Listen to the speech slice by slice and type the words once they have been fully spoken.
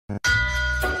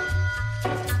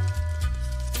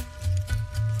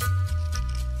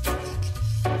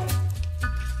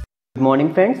Good morning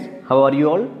friends, how are you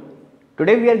all?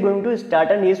 Today we are going to start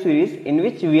a new series in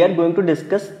which we are going to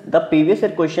discuss the previous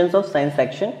year questions of science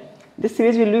section. This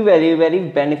series will be very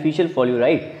beneficial for you,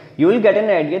 right? You will get an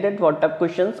idea that what type of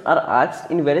questions are asked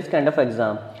in various kind of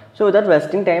exam. So without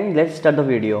wasting time, let's start the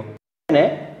video.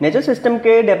 Natural system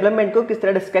के development को किस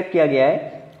तरह describe किया गया है?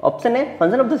 Option है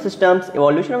function of the systems,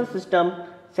 evolution of the system,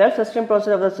 self sustain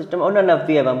process of the system और none of the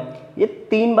एवम। ये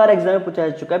 3 बार एग्जाम में पूछा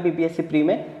जा चुका है बीपीएससी प्री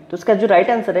में, तो इसका जो राइट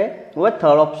आंसर है वो है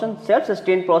third option, self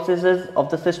sustain processes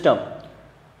of the system.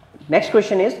 Next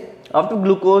question is after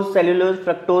glucose, cellulose,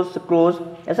 fructose, sucrose,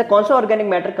 ऐसा कौन सा ऑर्गेनिक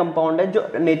मैटर कंपाउंड है जो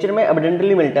नेचर में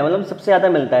अबंडेंटली मिलता है, मतलब सबसे ज्यादा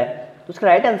मिलता है? तो उसका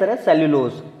राइट आंसर है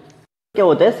सेल्यूलोज। क्या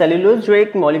होता है सेल्यूलोज? जो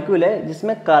एक मॉलिक्यूल है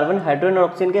जिसमें कार्बन, हाइड्रोजन और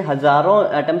ऑक्सीजन के हजारों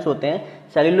एटम्स होते हैं।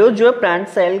 सेल्यूलोज जो है प्लांट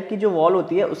सेल की जो वॉल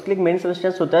होती है उसके लिए एक मेन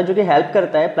सब्सटेंस होता है जो कि हेल्प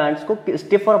करता है प्लांट्स को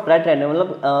स्टिफ और अपराइट रहने,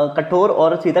 मतलब कठोर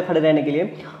और सीधा खड़े रहने के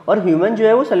लिए। और ह्यूमन जो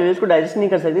है वो सेल्यूलोज को डाइजेस्ट नहीं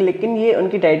कर सकते, लेकिन ये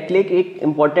उनकी डाइट के लिए एक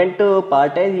इंपॉर्टेंट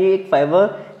पार्ट है। ये एक फाइबर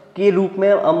के रूप में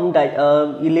हम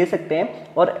ये ले सकते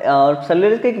हैं। और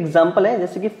सेल्यूलोज का एक एग्जाम्पल है,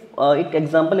 जैसे कि एक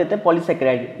एग्जाम्पल लेते हैं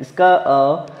पॉलीसेकेराइड।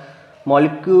 इसका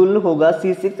मॉलिक्यूल होगा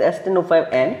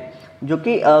C6H10O5N जो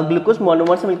कि ग्लूकोज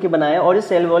मोनोमर से मिलकर बना है और ये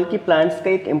सेल वॉल की प्लांट्स का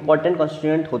एक इंपॉर्टेंट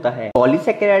कॉन्स्टिट्यूएंट होता है।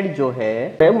 पॉलीसेकेराइड जो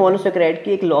है मोनोसेकेराइड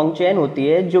की एक लॉन्ग चेन होती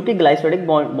है जो कि ग्लाइकोलिक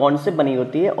बॉन्ड से बनी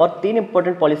होती है। और 3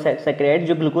 इंपॉर्टेंट पॉलीसेकेराइड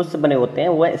जो ग्लूकोज से बने होते हैं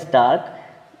वो है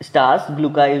स्टार्च,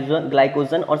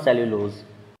 ग्लाइकोजन और सेल्यूलोज।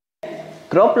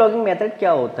 क्रॉप लॉगिंग मेथड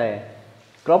क्या होता है?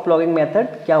 क्रॉप लॉगिंग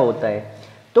मेथड क्या होता है?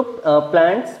 तो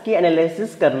प्लांट्स की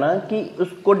एनालिसिस करना कि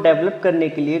उसको डेवलप करने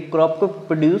के लिए, क्रॉप को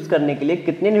प्रोड्यूस करने के लिए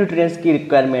कितने न्यूट्रिएंट्स की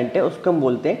रिक्वायरमेंट है, उसको हम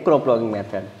बोलते हैं crop logging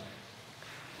method.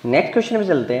 Next question में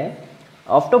चलते हैं।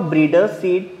 After breeder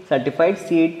seed, certified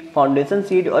seed, foundation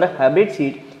seed और हाइब्रिड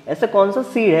सीड, ऐसा कौन सा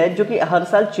सीड है जो कि हर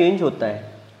साल चेंज होता है?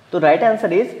 तो right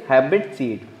answer is hybrid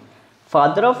seed.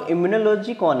 Father of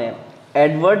immunology कौन है?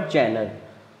 Edward Jenner.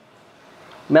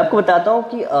 मैं आपको बताता हूँ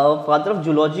कि फादर ऑफ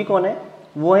जूलॉजी कौन है,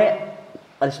 वो है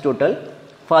अरिस्टोटल।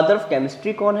 फादर ऑफ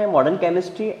केमिस्ट्री कौन है? Modern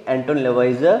chemistry, Anton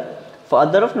लेवाइजर।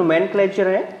 Father of nomenclature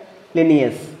है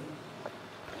लिनियस।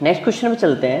 नेक्स्ट क्वेश्चन में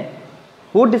चलते हैं।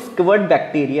 Who discovered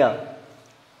bacteria?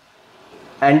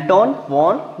 Anton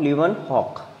von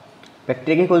लीवनहॉक।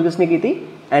 Bacteria की खोज किसने की थी?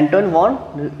 Anton von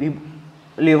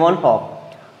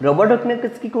लीवनहॉक। रॉबर्ट हुक ने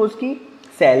किसकी खोज की?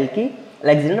 सेल की।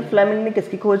 अलेक्जेंडर फ्लेमिंग ने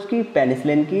किसकी खोज की?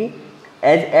 पेनिसिलिन की।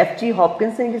 F.G.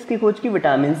 हॉपकिंस ने किसकी खोज की?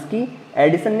 विटामिन की।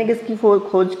 एडिसन ने किसकी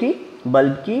खोज की?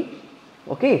 बल्ब की।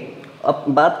 ओके, अब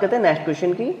बात करते हैं नेक्स्ट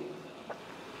क्वेश्चन की,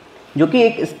 जो कि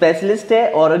एक स्पेशलिस्ट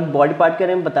है और एक बॉडी पार्ट के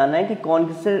बारे में बताना है कि कौन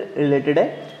किससे रिलेटेड है।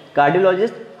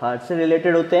 कार्डियोलॉजिस्ट हार्ट से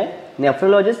रिलेटेड होते हैं,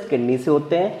 नेफ्रोलॉजिस्ट किडनी से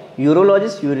होते हैं,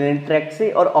 यूरोलॉजिस्ट यूरिनरी ट्रैक्ट से,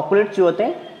 और ऑकुलिस्ट जो होते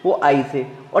हैं वो आई से,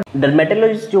 और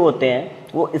डर्मेटोलॉजिस्ट जो होते हैं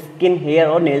वो स्किन, हेयर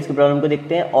और नेल्स की प्रॉब्लम को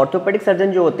देखते हैं। ऑर्थोपेडिक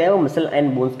सर्जन जो होते हैं वो मसल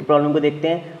एंड बोन्स की प्रॉब्लम को देखते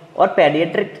हैं। और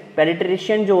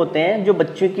पेडियाट्रिशियन जो होते हैं जो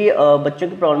बच्चों की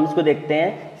प्रॉब्लम्स को देखते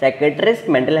हैं। साइकेट्रिस्ट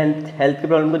मेंटल हेल्थ की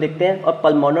प्रॉब्लम को देखते हैं। और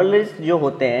पल्मोनोलॉजिस्ट जो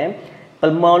होते हैं,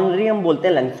 पल्मोनरी हम बोलते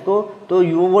हैं लंग्स को, तो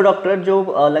वो डॉक्टर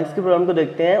जो लंग्स की प्रॉब्लम को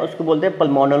देखते हैं उसको बोलते हैं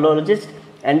पल्मोनोलॉजिस्ट।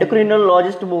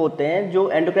 एंडोक्रिनोलॉजिस्ट वो होते हैं जो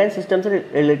एंडोक्राइन सिस्टम से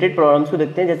रिलेटेड प्रॉब्लम्स को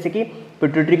देखते हैं, जैसे कि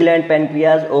pituitary gland,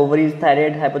 pancreas, ovaries,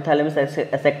 thyroid, hypothalamus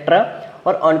etcetera.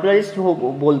 और ऑन्कोलॉजिस्ट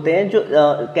बोलते हैं जो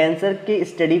कैंसर की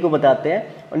स्टडी को बताते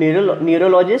हैं। और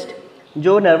न्यूरोलॉजिस्ट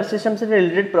जो नर्वस सिस्टम से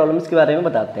रिलेटेड प्रॉब्लम्स के बारे में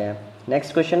बताते हैं।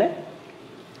 नेक्स्ट क्वेश्चन है।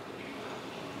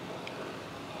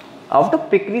 After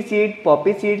Pikri seed,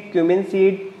 Poppy seed, cumin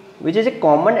seed, which is a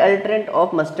common alternate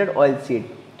of mustard oil seed?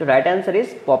 तो right answer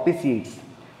is Poppy seeds.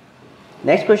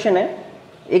 Next question है।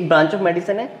 एक ब्रांच ऑफ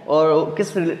मेडिसिन है और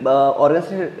किस ऑर्गन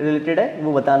से रिलेटेड है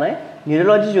वो बताना है।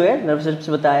 न्यूरोलॉजी जो है नर्वस सिस्टम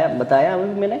से बताया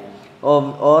मैंने।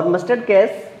 और मस्टर्ड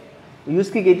गैस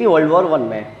यूज़ की गई थी वर्ल्ड वॉर 1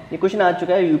 में। ये क्वेश्चन आ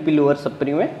चुका है यूपी लोअर सब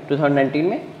प्री में 2019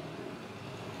 में।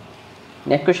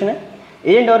 नेक्स्ट क्वेश्चन है।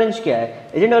 एजेंट ऑरेंज क्या है?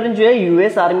 एजेंट ऑरेंज जो है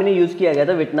यूएस आर्मी ने यूज़ किया गया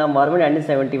था वियतनाम वार में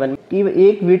 1971 में। कि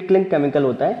एक वीट किलिंग केमिकल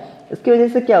होता है। इसकी वजह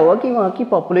से क्या हुआ कि वहाँ की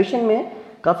पॉपुलेशन में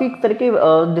काफ़ी तरह के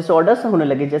डिसऑर्डर्स होने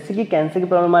लगे, जैसे कि कैंसर की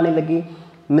प्रॉब्लम आने लगी,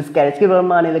 मिसकैरेज की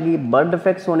प्रॉब्लम आने लगी, बर्थ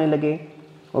डिफेक्ट्स होने लगे।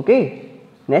 ओके,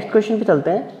 नेक्स्ट क्वेश्चन पे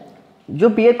चलते हैं। जो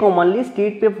बियर कॉमनली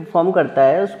स्ट्रीट पे परफॉर्म करता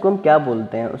है उसको हम क्या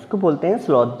बोलते हैं? उसको बोलते हैं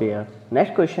स्लॉथ बियर।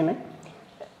 नेक्स्ट क्वेश्चन है।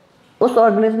 उस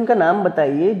ऑर्गेनिज्म का नाम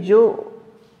बताइए जो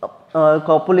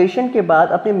कॉपुलेशन के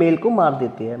बाद अपने मेल को मार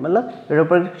देती है, मतलब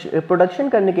रिप्रोडक्शन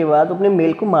करने के बाद अपने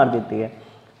मेल को मार देती है।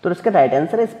 तो इसका राइट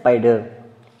आंसर है spider.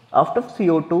 After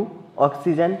CO2,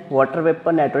 oxygen, water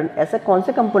vapour, nitrogen, ऐसा कौन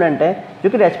से कंपोनेंट है जो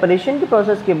कि रेस्पिरेशन के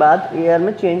प्रोसेस के बाद एयर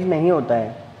में चेंज नहीं होता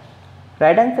है?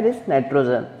 Right answer is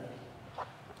nitrogen.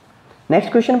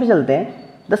 Next question पे चलते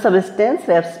हैं। The substance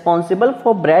responsible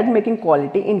for bread making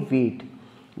quality in wheat.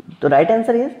 तो right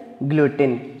answer is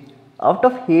gluten. Out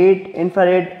of heat,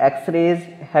 infrared, X-rays,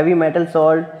 heavy metal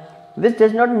salt which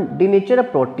does not denature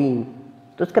a protein.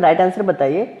 तो इसका right answer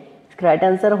बताइए। इसका right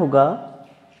answer होगा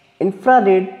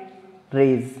infrared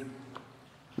rays.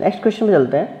 Next question में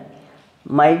चलते हैं।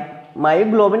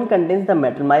 Myoglobin contains the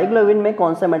metal. Myoglobin में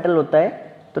कौन सा मेटल होता है?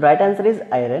 तो राइट आंसर इज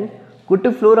आयरन।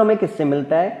 कुटीफ्लोर हमें किससे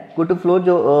मिलता है? कुटीफ्लोर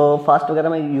जो फास्ट वगैरह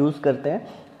में यूज़ करते हैं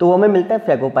तो वो हमें मिलता है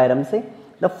फेगोपायरम से।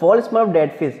 The fall smell of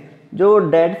dead fish, जो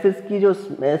डेड फिश की जो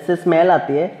से स्मेल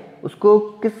आती है उसको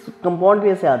किस कंपाउंड की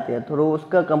वजह से आती है? तो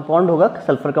उसका कंपाउंड होगा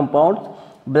sulphur compound.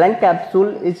 Blank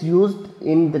capsule is used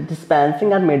in the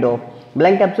dispensing are made of.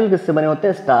 Blank capsule किससे बने होते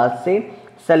हैं? स्टार्च से।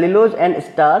 Cellulose and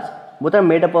starch both are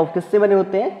made up of किससे बने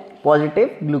होते हैं?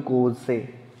 पॉजिटिव ग्लूकोज से।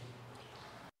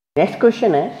 नेक्स्ट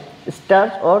क्वेश्चन है,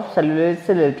 स्टार्च और सेल्यूलोज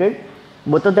से related.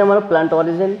 Both of them are plant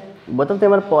origin, both of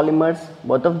them are polymers,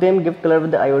 both of them give colour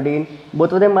with iodine,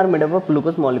 both of them are made up of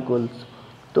glucose molecules.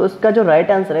 तो इसका जो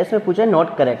right answer है, इसमें पूछा है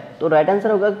not correct, तो right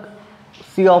answer होगा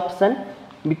C option.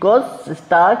 Because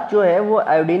starch जो है वो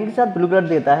आयोडीन के साथ ब्लू कलर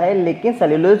देता है, लेकिन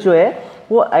सेल्यूलोज जो है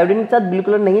वो आयोडीन के साथ ब्लू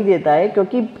कलर नहीं देता है,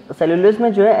 क्योंकि सेल्यूलोज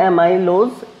में जो है एमाइलोज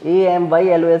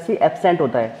AMYLOSE एब्सेंट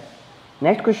होता है।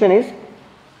 Next question is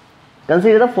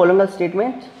consider the following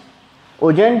statement.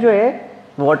 Ozone जो है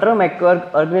वाटर माइक्रो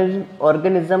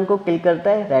ऑर्गेनिज्म को किल करता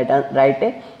है, राइट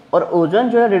है। और ओजोन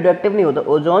जो है रेडियोएक्टिव नहीं होता।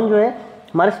 ओजोन जो है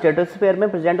हमारे स्ट्रेटोस्फीयर में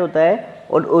प्रेजेंट होता है,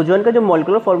 और ओजोन का जो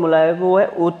मॉलिक्यूलर फॉर्मूला है वो है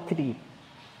O3।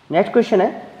 नेक्स्ट क्वेश्चन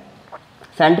है,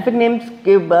 साइंटिफिक नेम्स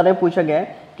के बारे में पूछा गया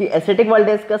है कि एसिटिक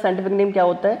वाल्डेस का साइंटिफिक नेम क्या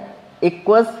होता है?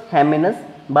 एक्वस हेमिनस।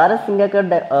 बारहसिंगा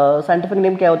का साइंटिफिक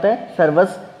नेम क्या होता है?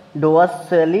 सर्वस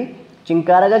डोवासेली।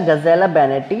 चिंकारा का गजेला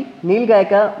बैनेटी। नील गाय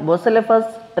का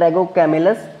बोसेलेफस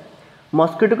ट्रैगोकैमिलस।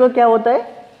 मॉस्किटो का क्या होता है?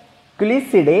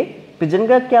 क्लिसिडे। पिजन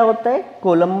का क्या होता है?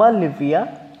 Columba Livia.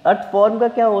 अर्थफॉर्म का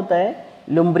क्या होता है?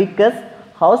 लुम्ब्रिकस।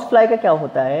 हाउस फ्लाई का क्या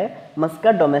होता है?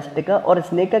 मस्का डोमेस्टिका। और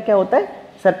स्नेक का क्या होता है?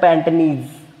 सरपेंटनीज।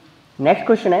 नेक्स्ट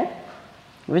क्वेश्चन है,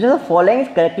 which of the following is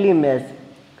correctly imaged.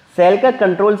 Cell का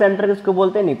कंट्रोल सेंटर किसको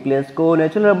बोलते हैं? न्यूक्लियस को।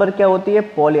 नेचुरल रबर क्या होती है?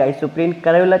 पॉलीआइसोप्रीन।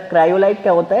 क्रायोलाइट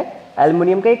क्या होता है?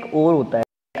 एल्युमिनियम का एक ओर होता है।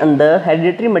 अंदर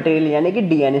हेरिडिटरी मटेरियल यानी कि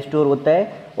DNA स्टोर होता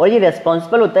है, और ये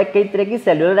रेस्पॉन्सिबल होता है कई तरह की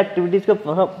सेलुलर एक्टिविटीज़ को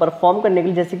परफॉर्म करने के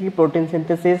लिए, जैसे कि protein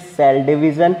synthesis, cell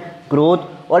division, growth,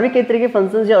 और भी कई तरह के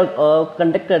फंक्शंस जो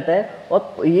कंडक्ट करता है।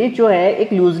 और ये जो है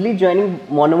एक लूजली ज्वाइनिंग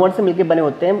मोनोमर से मिलकर बने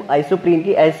होते हैं आइसोप्रीन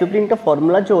की। आइसोप्रीन का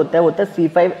फॉर्मूला जो होता है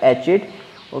C5H8।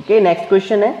 ओके, नेक्स्ट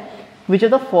क्वेश्चन है, which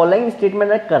of the following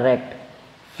statement are correct.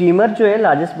 Femur जो है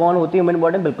लार्जेस्ट बोन होती है ह्यूमन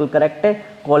बॉडी में, बिल्कुल करेक्ट है।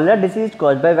 Cholera disease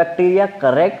cause by bacteria,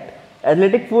 correct.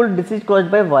 Athletic food disease cause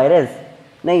by virus,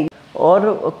 नहीं।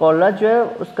 और कॉलरा जो है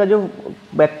उसका जो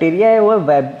बैक्टीरिया है वो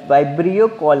है वाइब्रियो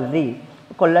कॉलरी।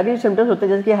 कॉलरा के जो सिम्टम्स होते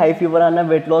हैं जैसे कि हाई फीवर आना,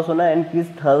 वेट लॉस होना, इंक्रीज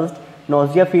थर्स्ट,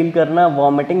 नोजिया फील करना,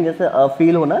 वॉमिटिंग जैसे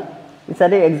फील होना, ये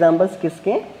सारे एग्जाम्पल्स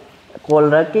किसके?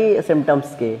 कॉलरा के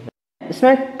सिम्टम्स के।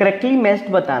 इसमें करेक्टली मैच्ड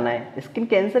बताना है। स्किन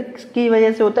कैंसर किसकी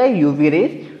वजह से होता है? UV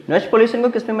rays. नॉइज पोल्यूशन को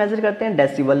किस में मेजर करते हैं?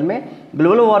 डेसिबल में।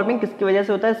 ग्लोबल वार्मिंग किसकी वजह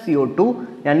से होता है? CO2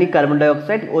 यानी कार्बन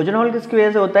डाइऑक्साइड। ओजोन होल किसकी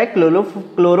वजह से होता है?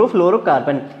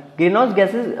 Chlorofluorocarbon. Green house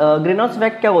gases, green house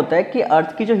effect क्या होता है कि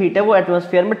अर्थ की जो हीट है वो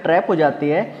एटमॉस्फेयर में ट्रैप हो जाती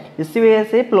है, जिसकी वजह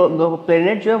से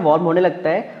प्लेनेट जो है वार्म होने लगता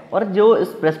है। और जो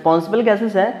रिस्पॉन्सिबल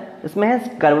गैसेज हैं इसमें है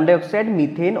carbon dioxide,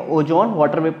 methane, ozone,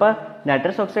 water vapour,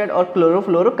 nitrous oxide और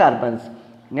क्लोरोफ्लोरोकार्बन्स।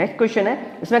 नेक्स्ट क्वेश्चन है,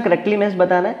 इसमें करेक्टली मैच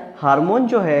बताना है। हार्मोन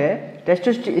जो है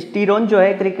टेस्टोस्टेरोन जो है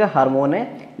एक तरीके का हार्मोन है।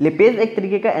 लिपेज एक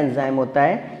तरीके का एंजाइम होता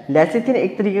है। लेसिथिन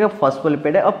एक तरीके का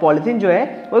फॉस्फोलिपिड है। और पॉलीथीन जो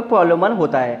है वो एक पॉलीमर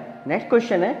होता है। नेक्स्ट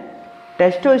क्वेश्चन है,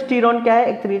 टेस्टोस्टेरोन क्या है?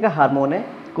 एक तरीके का हार्मोन है।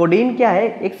 कोडीन क्या है?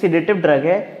 एक सेडेटिव ड्रग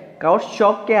है।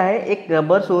 काउचॉक क्या है? एक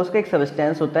रबर सोर्स का एक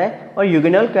सब्सटेंस होता है। और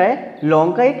यूगिनॉल क्या है?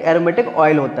 लौंग का एक एरोमेटिक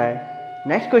ऑयल होता है।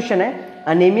 नेक्स्ट क्वेश्चन है,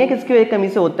 अनीमिया किसकी कमी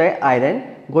से होता है? आयरन।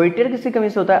 गोइटर किसकी कमी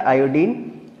से होता है?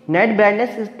 आयोडीन। नाइट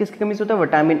ब्लाइंडनेस किसकी कमी से होता है?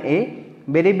 Vitamin A.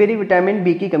 Berry vitamin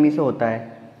B की कमी से होता है।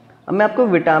 अब मैं आपको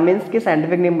विटामिन के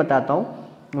साइंटिफिक नेम बताता हूँ।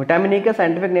 विटामिन ए का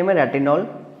साइंटिफिक नेम है रेटिनॉल।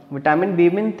 विटामिन बी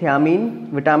में thiamine.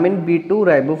 Vitamin B2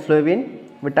 riboflavin.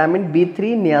 Vitamin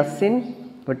B3 niacin.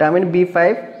 Vitamin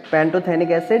B5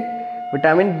 pantothenic acid.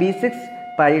 Vitamin B6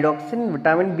 पाइरिडॉक्सिन।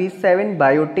 Vitamin B7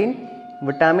 biotin.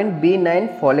 Vitamin B9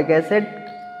 folic acid.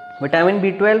 Vitamin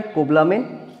B12 कोबलामिन।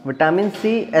 Vitamin C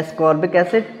ascorbic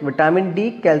acid. Vitamin D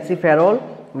calciferol.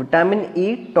 Vitamin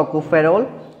E tocopherol.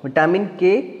 Vitamin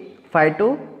K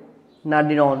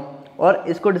फाइटोनार्डिनॉल। और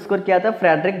इसको discover किया था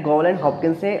Frederick gall and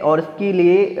Hopkins ने, और इसके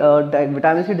लिए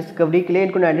vitamin की discovery के लिए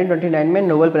इनको 1929 में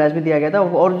नोबेल प्राइज भी दिया गया था।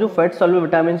 और जो फैट सॉल्युबल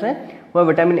विटामिन हैं वो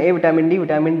vitamin A, vitamin D,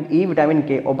 vitamin E, vitamin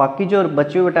के, और बाकी जो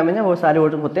बचे हुए विटामिन हैं वो सारे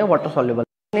होते हैं वाटर सॉल्युबल।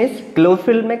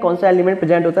 क्लोरोफिल में कौन सा एलिमेंट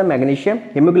प्रेजेंट होता है? मैग्नीशियम।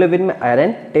 हीमोग्लोबिन में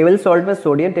आयरन। टेबल सॉल्ट में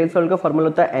सोडियम, टेबल सॉल्ट का फॉर्मूला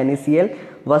होता है NaCl।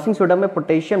 वॉशिंग सोडा में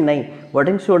पोटेशियम नहीं,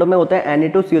 वॉशिंग सोडा में होता है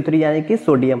Na2CO3 यानी कि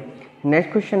सोडियम।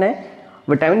 नेक्स्ट क्वेश्चन है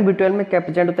विटामिन B12 में क्या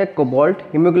प्रेजेंट होता है? कोबाल्ट।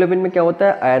 हीमोग्लोबिन में क्या होता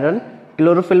है? आयरन।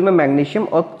 क्लोरोफिल में मैग्नीशियम,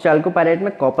 और चाल्कोपाइरेट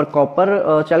में कॉपर।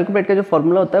 चाल्कोपाइरेट का जो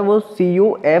फॉर्मूला होता है वो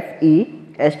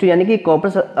CuFeS2 यानी कि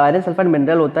कॉपर आयरन सल्फाइड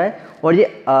मिनरल होता है, और ये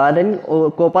आयरन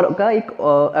कॉपर का एक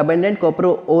अबेंडेंट कॉपर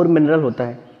और मिनरल होता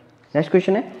है। नेक्स्ट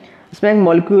क्वेश्चन है इसमें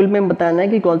मॉलिक्यूल में बताना है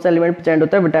कि कौन सा एलिमेंट प्रेजेंट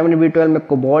होता है। विटामिन B12 में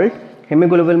कोबाल्ट,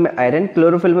 हीमोग्लोबिन में आयरन,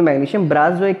 क्लोरोफिल में मैग्नीशियम।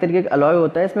 ब्रास जो एक तरीके का अलॉय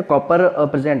होता है, इसमें कॉपर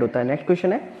प्रेजेंट होता है। नेक्स्ट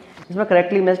क्वेश्चन है इसमें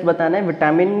करेक्टली मैच बताना है।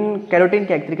 विटामिन कैरोटीन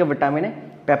क्या एक तरीके का विटामिन है।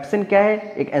 पेप्सिन क्या है?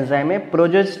 एक एंजाइम है।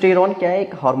 प्रोजेस्टेरॉन क्या है?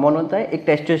 एक हार्मोन होता है। एक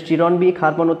टेस्टोस्टेरॉन भी एक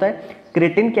हार्मोन होता है।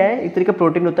 क्रेटिन क्या है? एक तरीके का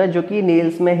प्रोटीन होता है जो कि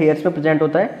नेल्स में, हेयर्स में प्रेजेंट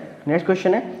होता है। नेक्स्ट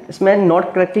क्वेश्चन है इसमें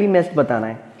नॉट करेक्टली मैच बताना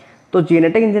है। तो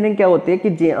जेनेटिक इंजीनियरिंग क्या होती है कि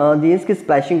जीन्स की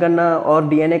स्प्लाइशिंग करना और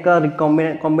डीएनए का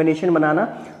कॉम्बिनेशन बनाना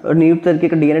और न्यू तरीके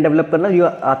का डीएनए डेवलप करना, जो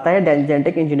आता है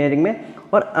जेनेटिक इंजीनियरिंग में।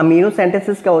 और अमीनो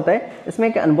सिंथेसिस क्या होता है? इसमें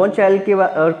एक अनबॉर्न चाइल्ड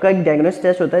का एक डायग्नोसिस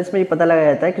टेस्ट होता है, इसमें ये पता लगाया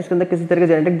जाता है कि उसके अंदर किसी तरह का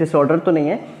जेनेटिक डिसऑर्डर तो नहीं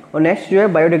है। और नेक्स्ट जो है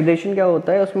बायोडिग्रेडेशन क्या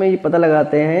होता है, उसमें ये पता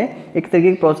लगाते हैं, एक तरीके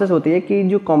की प्रोसेस होती है कि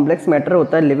जो कॉम्प्लेक्स मैटर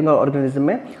होता है लिविंग ऑर्गेनिज्म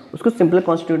में, उसको सिंपल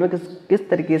कॉन्स्टिट्यूट में किस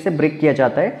तरीके से ब्रेक किया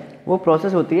जाता है, वो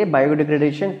प्रोसेस होती है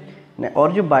बायोडिग्रेडेशन।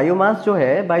 और जो बायोमास जो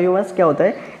है, बायोमास क्या होता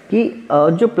है कि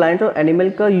जो प्लांट और एनिमल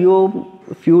का जो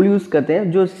फ्यूल यूज़ करते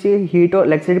हैं, जो इससे हीट और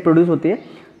इलेक्ट्रिसिटी प्रोड्यूस होती है,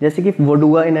 जैसे कि वुड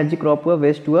हुआ, एनर्जी क्रॉप हुआ,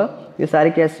 वेस्ट हुआ, ये सारे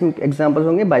कैसे एग्जांपल्स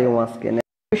होंगे बायोमास के।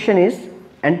 Question is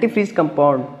anti freeze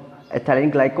compound ethylene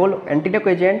glycol. एंटीडोक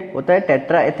agent होता है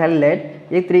टेट्रा एथाइल लेड,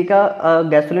 एक तरीका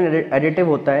गैसोलीन एडिटिव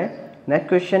होता है। Next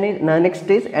question is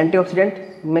next is antioxidant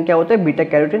में क्या होता है? Beta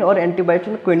carotene. और एंटीबायोटिक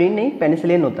में क्विनिन नहीं,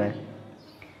 पेनिसिलिन होता है।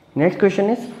 नेक्स्ट क्वेश्चन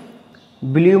इज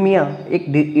बुलिमिया एक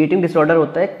ईटिंग डिसऑर्डर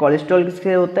होता है। कोलेस्ट्रॉल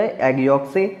किससे होता है? एग यॉक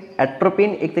से। एट्रोपिन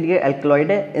एक तरीके का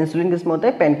एल्कलॉइड है। इंसुलिन किसमें होता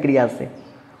है? पैनक्रियाज से।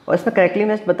 और इसमें करेक्टली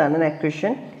मैच बताना। नेक्स्ट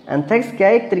क्वेश्चन एंथ्रेक्स क्या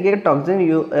है? एक तरीके का टॉक्सिन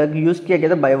यूज़ किया गया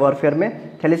था बायो वॉरफेयर में।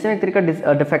 थैलेसीमिया एक तरीके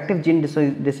का डिफेक्टिव जीन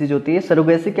डिसीज होती है।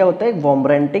 सरोगेसी क्या होता है?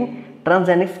 वॉम्ब्रेंटिंग।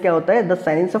 ट्रांसजेनिक्स क्या होता है? The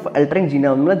science of altering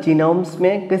genome, मतलब जीनोम्स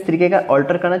में किस तरीके का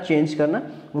ऑल्टर करना, चेंज करना,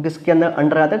 वो किसके अंदर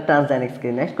अंडर आता है? ट्रांसजेनिक्स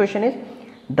के। Next question is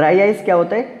dry eyes क्या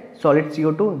होता है? Solid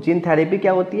CO2। जीन थेरेपी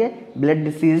क्या होती है? ब्लड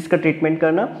डिसीज का ट्रीटमेंट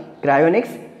करना। Cryonics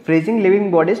freezing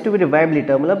living bodies to be revive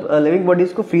letter, मतलब लिविंग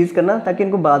बॉडीज को फ्रीज करना ताकि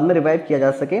इनको बाद में रिवाइव किया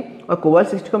जा सके। और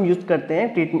कोबाल्ट-60 को हम यूज़ करते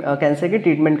हैं कैंसर के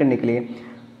ट्रीटमेंट करने के लिए।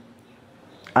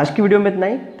 आज की वीडियो में इतना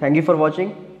ही। Thank you for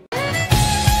watching.